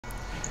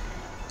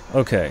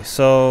Okay,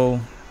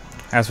 so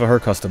as for her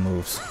custom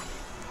moves,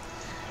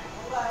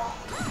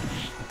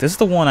 this is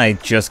the one I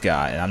just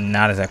got, and I'm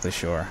not exactly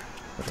sure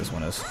what this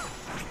one is.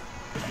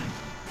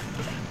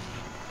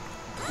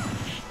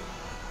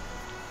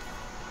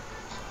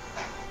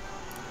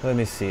 Let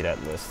me see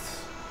that list.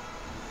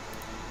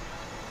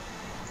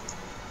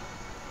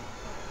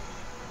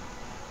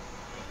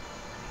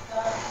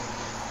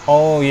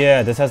 Oh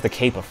yeah, this has the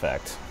cape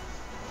effect.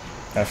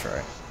 That's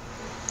right.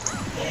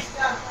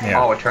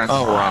 Yeah. Oh, it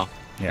transforms. Oh wow.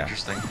 Yeah.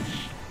 Interesting.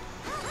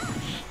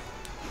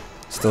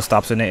 Still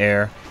stops in the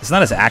air. It's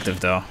not as active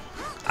though.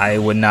 I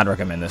would not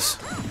recommend this.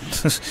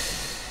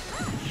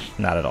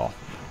 Not at all.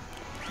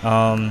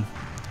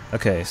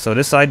 Okay, so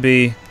this side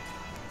B,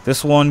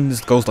 this one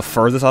goes the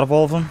furthest out of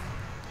all of them,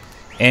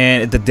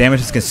 and the damage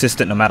is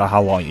consistent no matter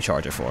how long you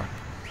charge it for.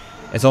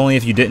 It's only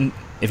if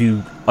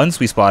you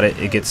unsweet spot it,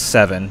 it gets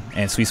 7,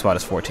 and sweet spot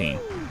is 14.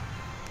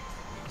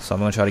 So I'm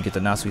gonna try to get the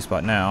not sweet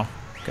spot now.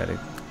 Got it.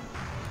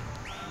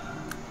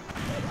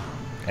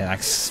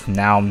 And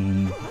now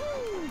I'm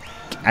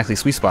actually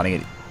sweet spotting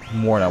it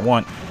more than I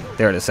want.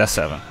 There it is, that's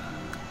 7.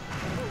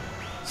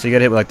 So you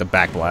gotta hit with like the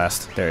back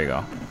blast. There you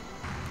go.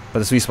 But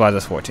the sweet spot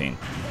is 14.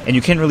 And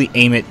you can't really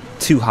aim it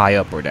too high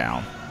up or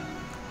down.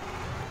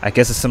 I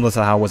guess it's similar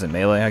to how it was in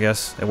Melee, I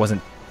guess. It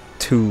wasn't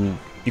too...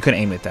 You couldn't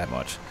aim it that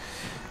much.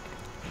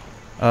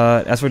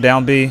 As for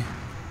down B...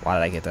 Why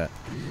did I get that?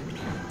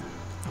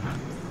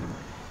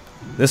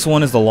 This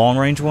one is the long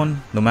range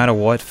one. No matter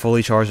what,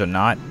 fully charged or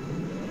not.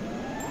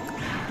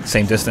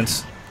 Same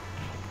distance.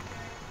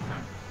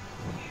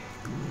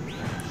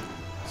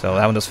 So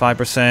that one does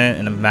 5%,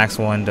 and the max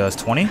one does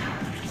 20.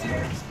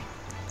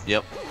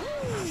 Yep.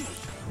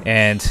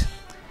 And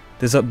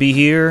this up B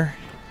here,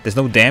 there's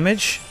no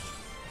damage,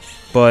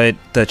 but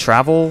the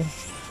travel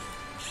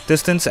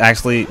distance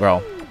actually,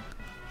 well,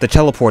 the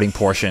teleporting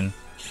portion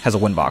has a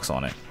win box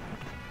on it.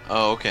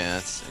 Oh, okay,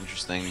 that's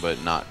interesting,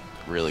 but not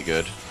really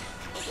good.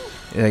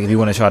 Like if you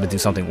want to try to do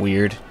something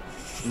weird.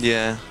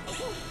 Yeah.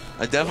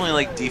 I definitely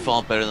like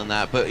default better than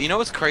that, but you know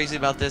what's crazy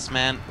about this,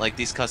 man? Like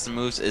these custom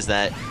moves is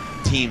that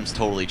teams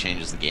totally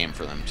changes the game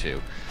for them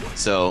too.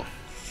 So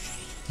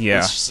Yeah.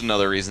 it's just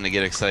another reason to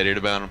get excited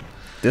about them.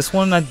 This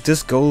one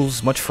just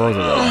goes much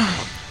further though,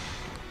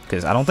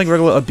 because I don't think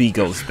regular up B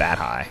goes that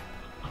high.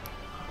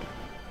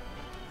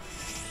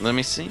 Let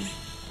me see.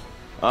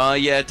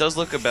 Yeah, it does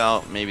look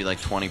about maybe like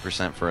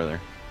 20% further.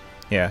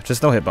 Yeah,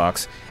 just no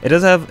hitbox. It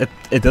does have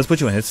it does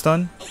put you in hit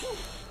stun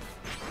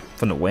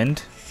from the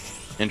wind.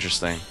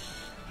 Interesting.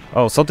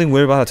 Oh, something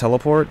weird about a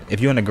teleport. If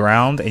you're in the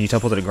ground and you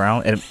teleport to the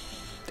ground, and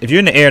if you're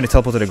in the air and you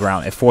teleport to the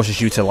ground, it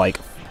forces you to like,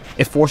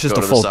 it forces Go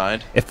the to full, the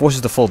side? it forces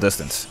the full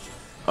distance.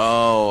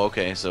 Oh,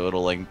 okay, so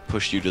it'll like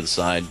push you to the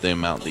side the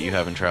amount that you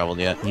haven't traveled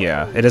yet.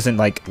 Yeah, it doesn't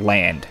like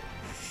land.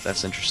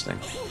 That's interesting.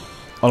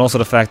 And also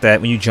the fact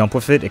that when you jump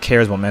with it, it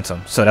carries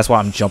momentum. So that's why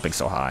I'm jumping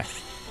so high.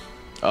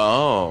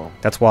 Oh.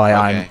 That's why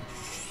Okay.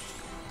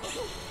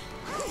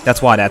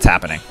 That's why that's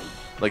happening.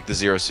 Like the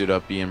Zero Suit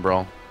Up B and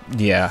Brawl.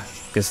 Yeah,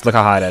 because look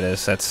how high that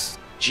is. That's...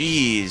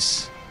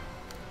 Jeez.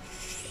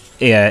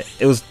 Yeah,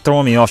 it was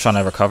throwing me off trying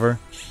to recover.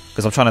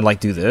 Because I'm trying to, like,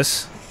 do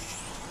this.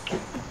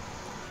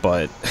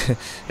 But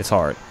it's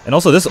hard. And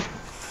also this...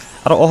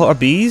 Out of all our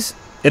Bs,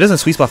 it doesn't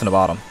sweet spot from the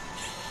bottom.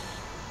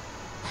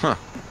 Huh.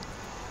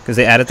 Because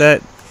they added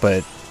that,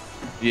 but...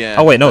 Yeah.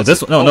 Oh, wait, no, that's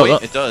this... it. No, Oh, no, wait, no.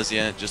 it does,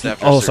 yeah, just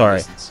after a Oh, certain sorry.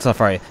 distance.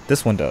 Sorry.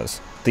 This one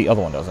does. The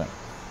other one doesn't.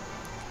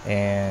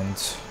 And...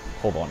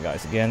 Hold on,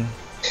 guys, again.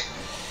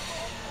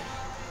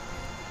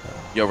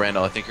 Yo,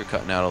 Randall, I think you're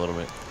cutting out a little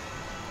bit.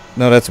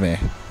 No, that's me.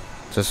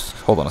 Just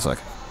hold on a sec.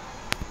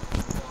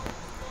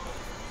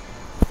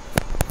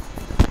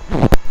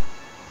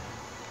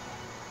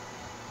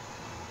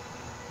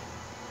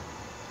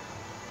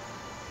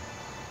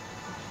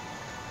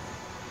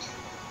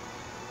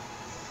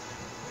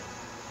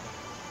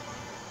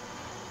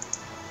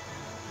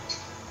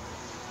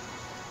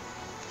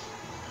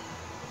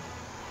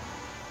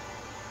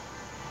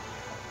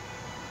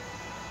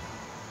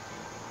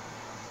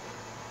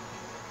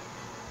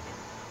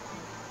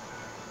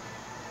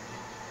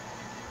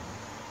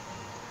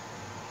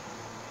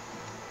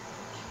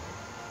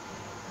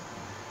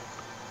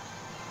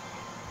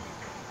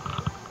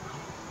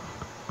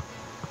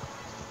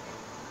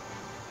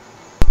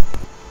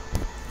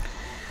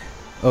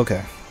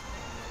 Okay.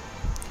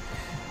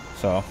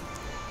 So,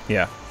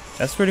 yeah.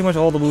 That's pretty much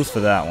all the moves for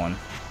that one.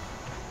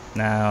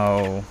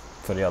 Now,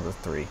 for the other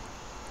 3.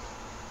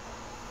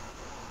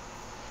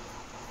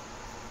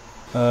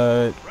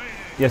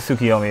 Yeah,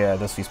 Tsukiyomi, yeah,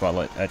 those few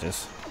spotlight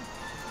edges.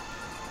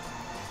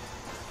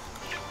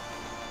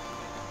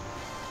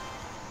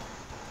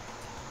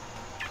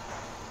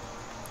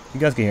 You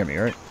guys can hear me,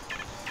 right?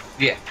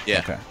 Yeah. Yeah.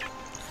 Okay.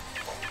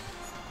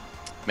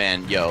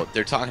 Man, yo,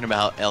 they're talking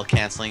about L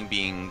canceling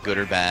being good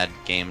or bad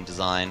game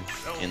design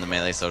in the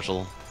Melee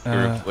social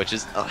group, which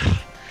is...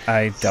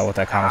 I dealt with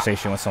that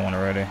conversation with someone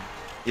already.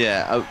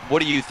 Yeah,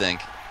 what do you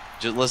think?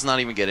 Just, let's not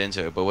even get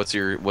into it, but what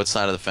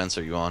side of the fence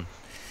are you on?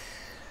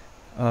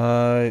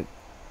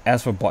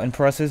 As for button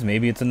presses,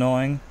 maybe it's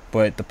annoying,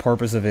 but the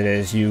purpose of it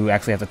is you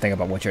actually have to think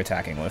about what you're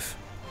attacking with.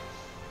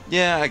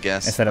 Yeah, I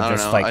guess. Instead of I don't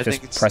just know. like I just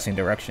think it's... pressing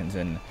directions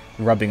and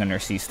rubbing on your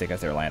C stick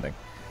as they're landing.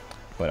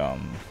 But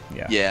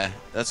yeah. Yeah,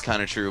 that's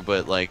kind of true,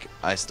 but like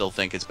I still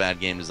think it's bad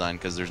game design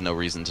because there's no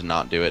reason to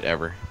not do it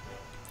ever.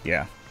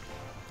 Yeah.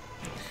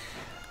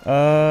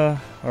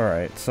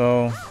 Alright,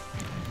 so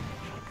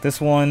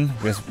this one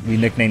we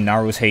nicknamed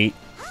Naru's Hate.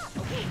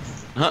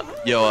 Huh?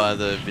 Yo,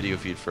 the video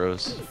feed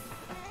froze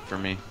for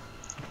me.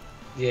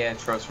 Yeah, it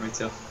froze for me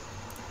too.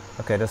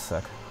 Okay, just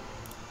a sec.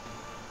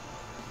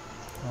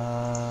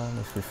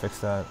 Let's fix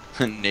that.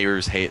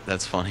 Neighbors hate.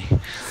 That's funny.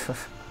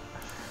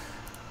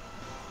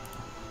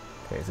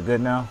 Okay, is it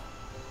good now?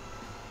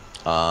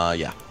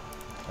 Yeah.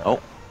 Oh,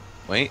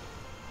 wait.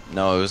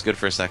 No, it was good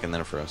for a second,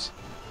 then it froze.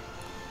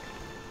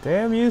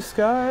 Damn you,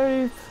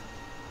 Skype!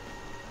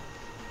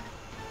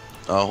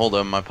 Oh, hold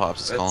on, my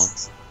pops is calling.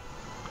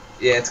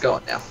 Yeah, it's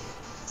going now.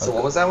 So Okay.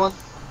 what was that one?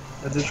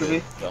 That did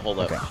be? Yeah, hold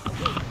up. Okay.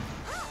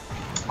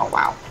 Oh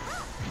wow.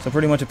 So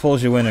pretty much it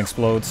pulls you in and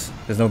explodes.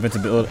 There's no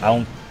invincibility. I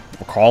don't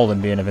recall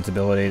them being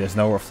invincibility. There's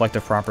no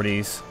reflective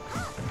properties.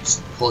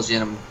 Just pulls you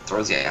in and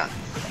throws you out.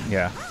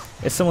 Yeah.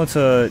 It's similar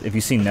to, if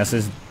you've seen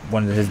Ness's,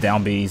 one of his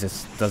down Bs,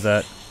 it does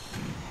that.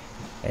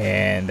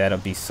 And that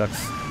up B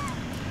sucks.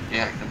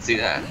 Yeah, I can see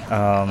that.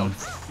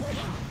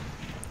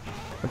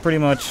 But pretty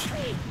much,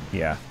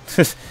 yeah.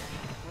 Okay.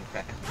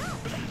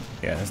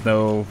 Yeah, there's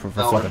no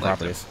reflective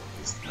properties.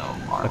 No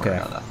armor, Okay. no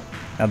nothing.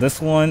 Now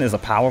this one is a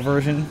power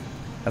version.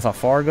 That's how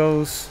far it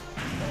goes.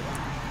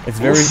 It's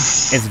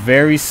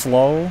very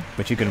slow,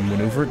 but you can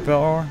maneuver it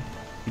more.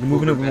 You can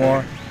move it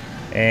more.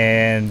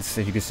 And as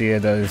you can see,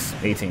 it does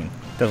 18.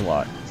 Does a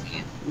lot.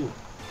 Ooh.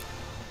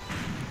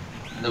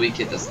 And the weak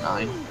kid does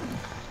 9.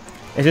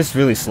 It's just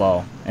really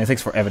slow, and it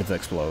takes forever to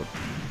explode.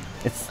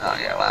 It's. Oh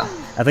yeah, wow.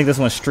 I think this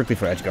one's strictly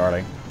for edge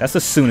guarding. That's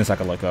the soonest I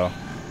could let go.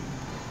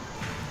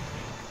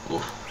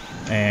 Ooh.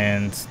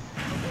 And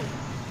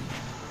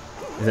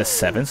is it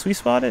 7 sweet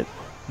spotted?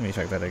 Let me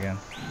check that again.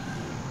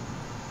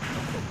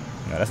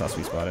 No, that's not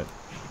sweet spotted.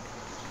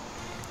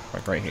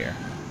 Like right here.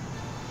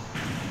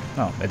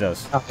 Oh, it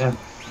does. Oh yeah.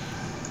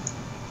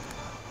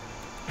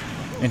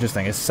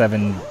 Interesting. It's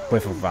 7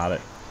 with or without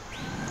it.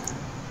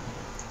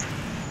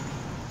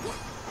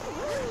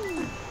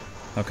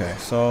 Okay,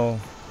 so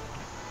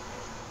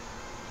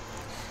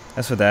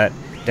as for that,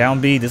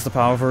 down B, this is the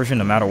power version.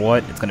 No matter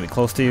what, it's gonna be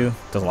close to you.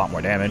 Does a lot more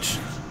damage.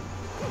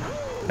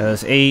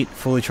 Does 8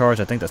 fully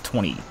charged. I think that's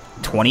 20.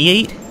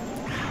 28?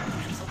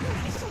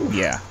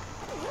 Yeah,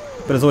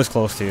 but it's always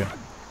close to you.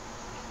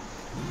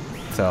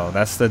 So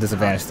that's the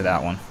disadvantage to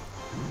that one.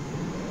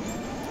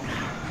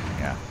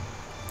 Yeah.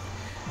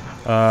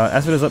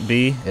 As it is up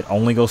B, it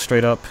only goes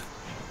straight up,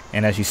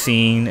 and as you've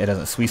seen, it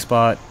doesn't sweet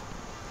spot.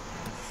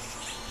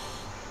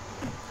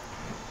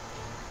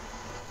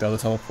 The other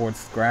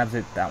teleports, grabs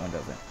it, that one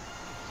doesn't.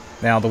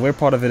 Now, the weird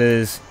part of it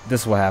is,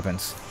 this is what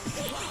happens.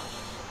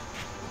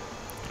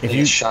 If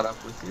you shut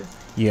up with you.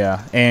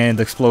 Yeah, and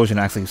the explosion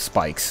actually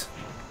spikes.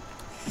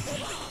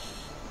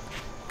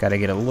 Gotta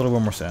get a little bit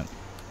more percent.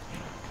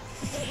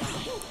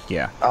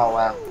 Yeah. Oh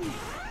wow.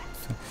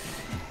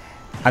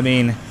 I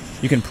mean,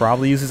 you can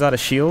probably use this out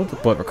of shield,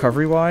 but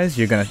recovery-wise,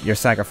 you're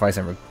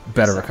sacrificing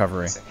better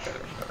recovery.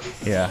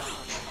 Yeah.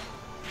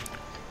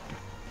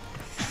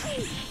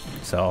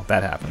 So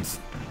that happens.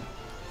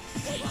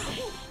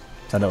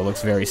 I know it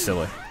looks very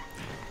silly,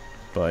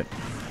 but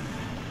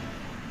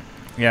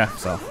yeah.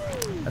 So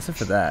that's it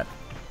for that.